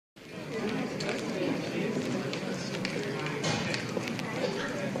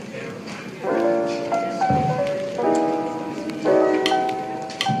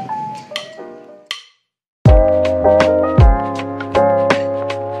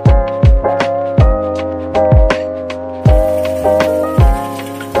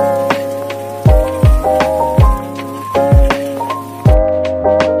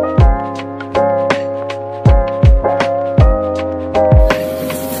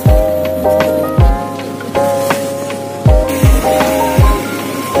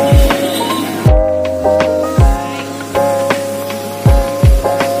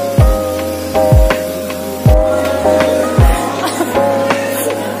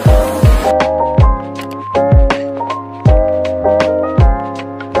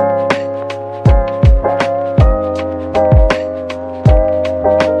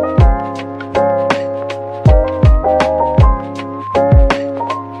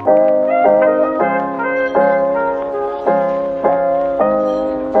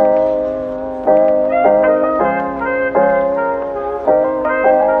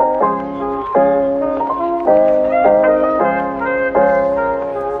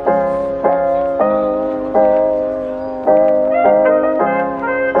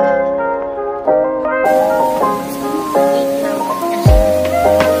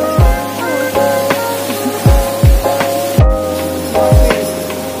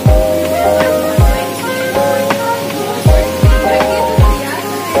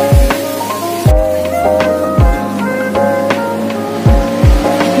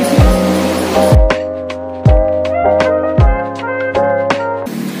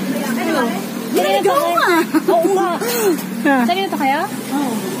Seryoso kayo?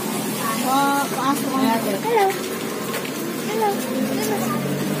 Oo. Paasok ko natin. Hello. Hello.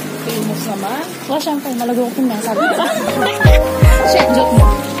 Famous naman. Wala syempre, malagukong na sabi ko. Shit, joke mo.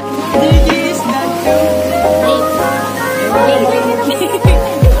 This, that, Late.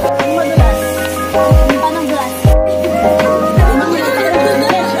 Ang madalas. Panang bulas.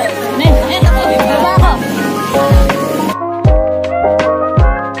 Baba ako.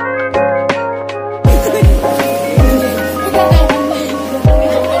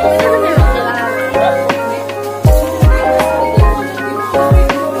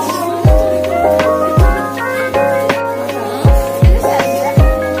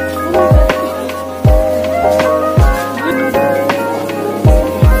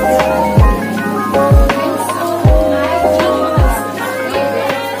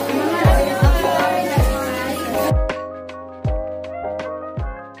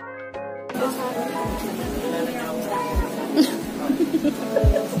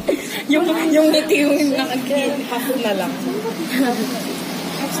 Yung ngiti yung nakagihapon na lang.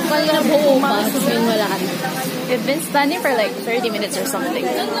 Kapag na buo pa, sabihin wala ka na. We've been standing for like 30 minutes or something.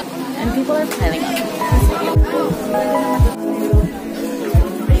 And people are piling up.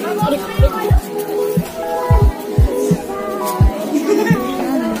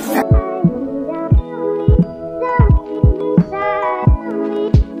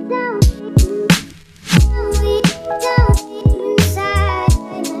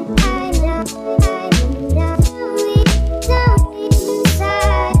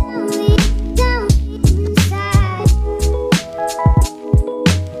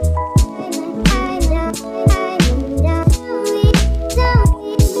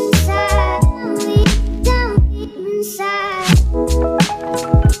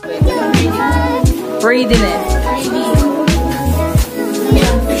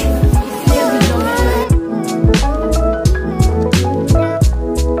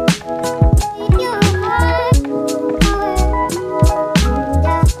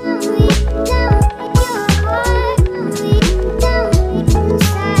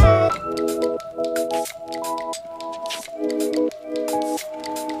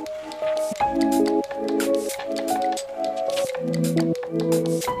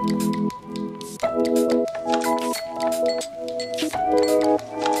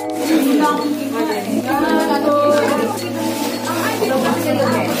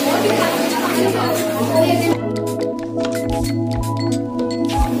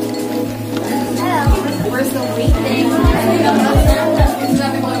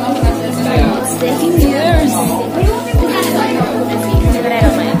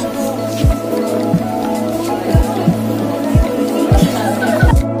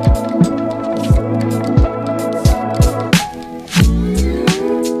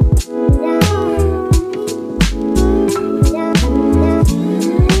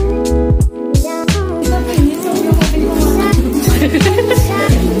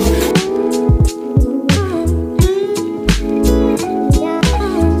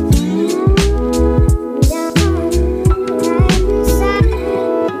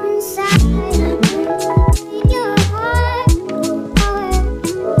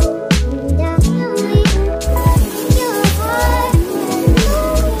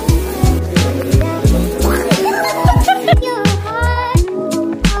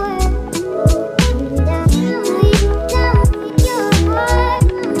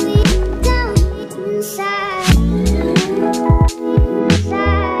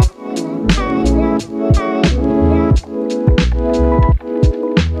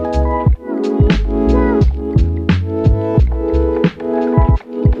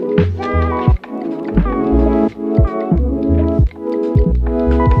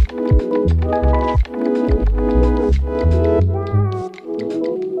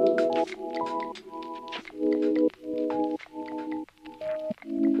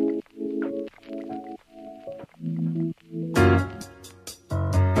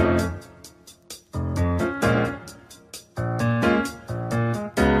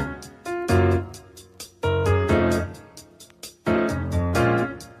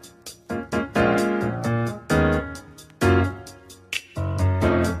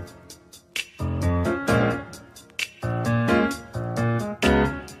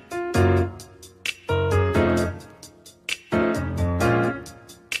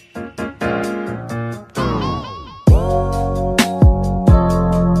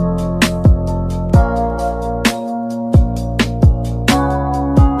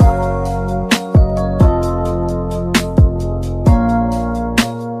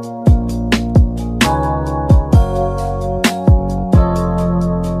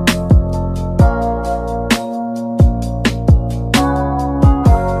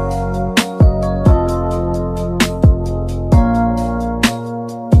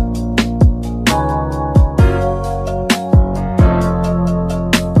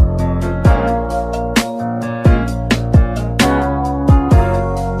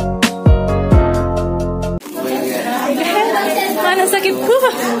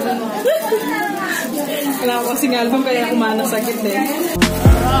 Bakit din?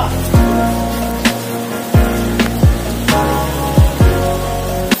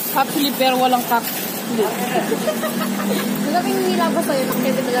 Cupsleeve pero walang cup. Magandang nilabas sa'yo.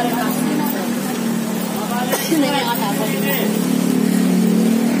 Kasi talaga rin ako. Sino yung nakatapon?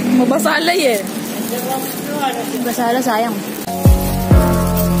 Mabasalay eh. Basala, sayang.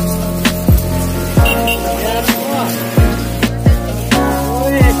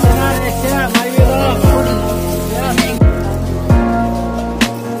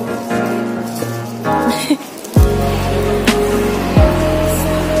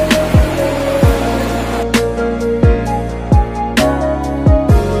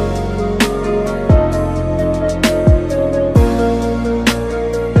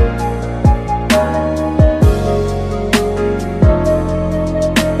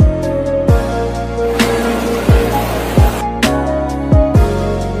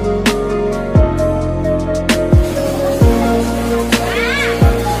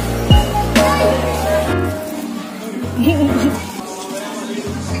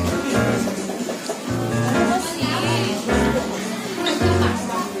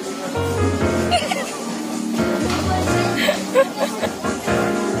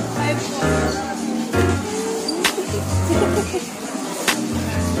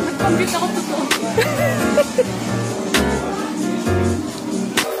 Nag-compute ako totoo.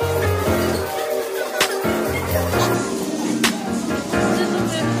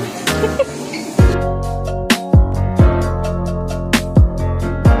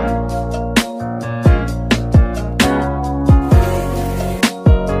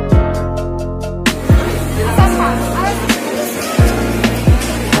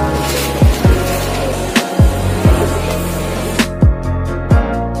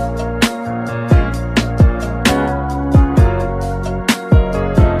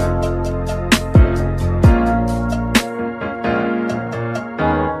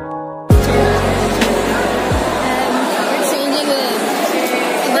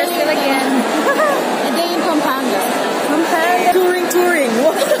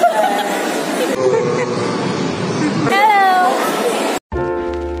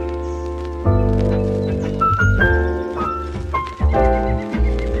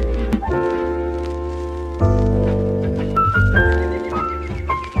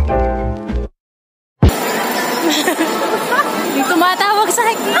 Tumatawag sa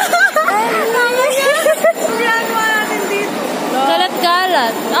akin.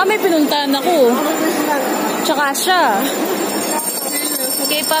 Kalat-kalat. May pinuntahan ako. Tsaka siya.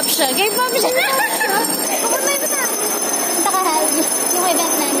 K-pop siya. K-pop siya. Pupunta ito sa Punta ka, Hal. Yung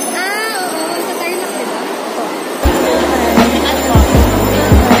event namin. Oo. Sa Tarlac, diba?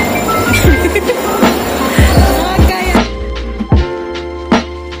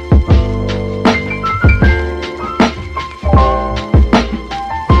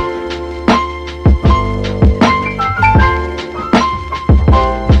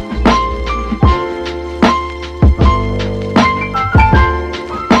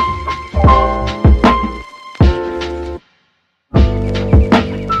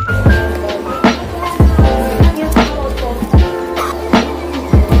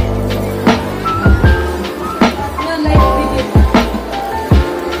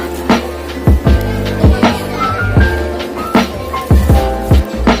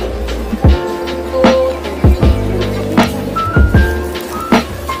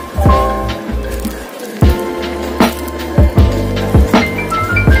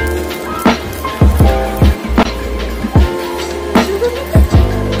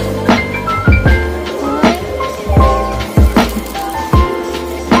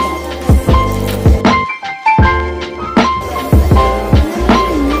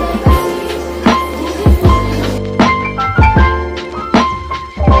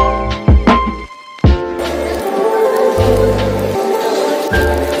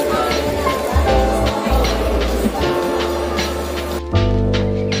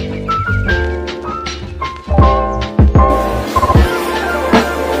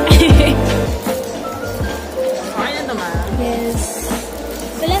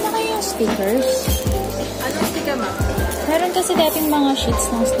 Stickers. Anong sticker ma? Meron kasi dating mga sheets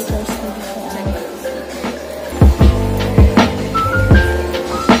ng stickers na dito.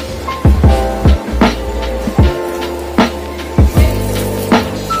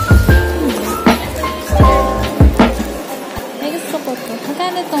 Ay, gusto ko to.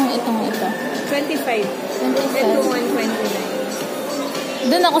 Magkano ito? 25. 25. Ito 129.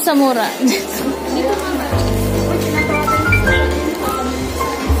 Doon ako sa mura. Dito mama.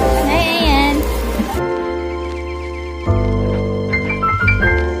 Ay, ayan.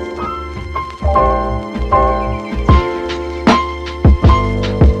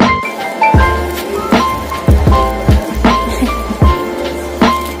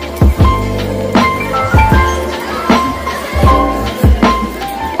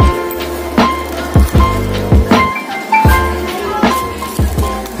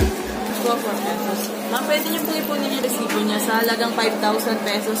 sa halagang 5,000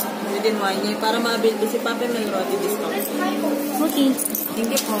 pesos within 1 year para ma-build ko si Papa Melrodi discount. Okay.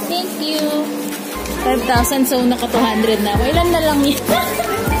 Thank you po. Thank you. 5,000, so naka 200 na. Ilan na lang yun?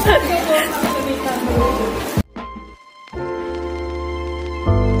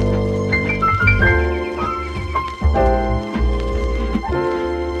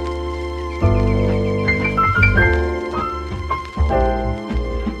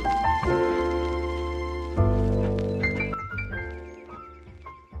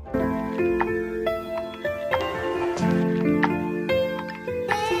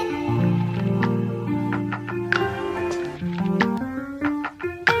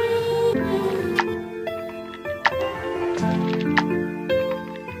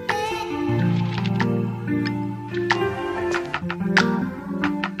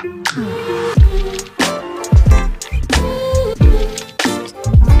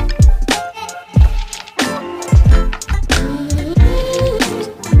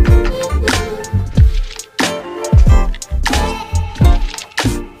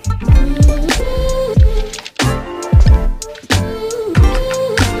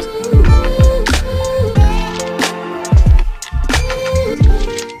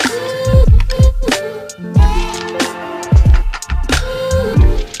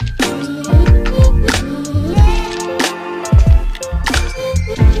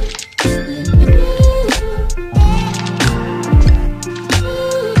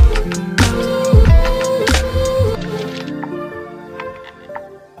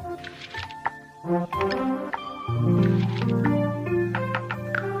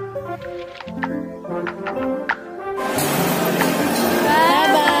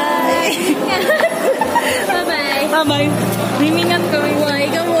 Bye-bye. Mimingat kami. Why?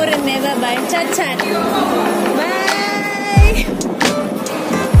 Ikaw mo rin eh. Bye-bye. Chat-chat. Bye!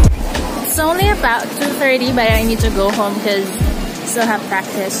 It's only about 2:30, but I need to go home because I still have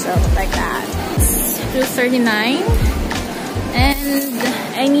practice, so like that. It's 2:39, and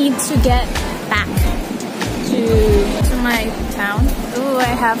I need to get back to my town. Oh,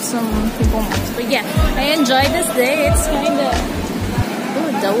 I have some people. But yeah, I enjoyed this day. It's kind of... Oh,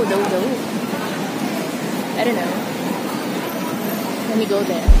 dough. I don't know. Let me go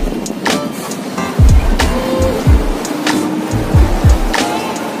there.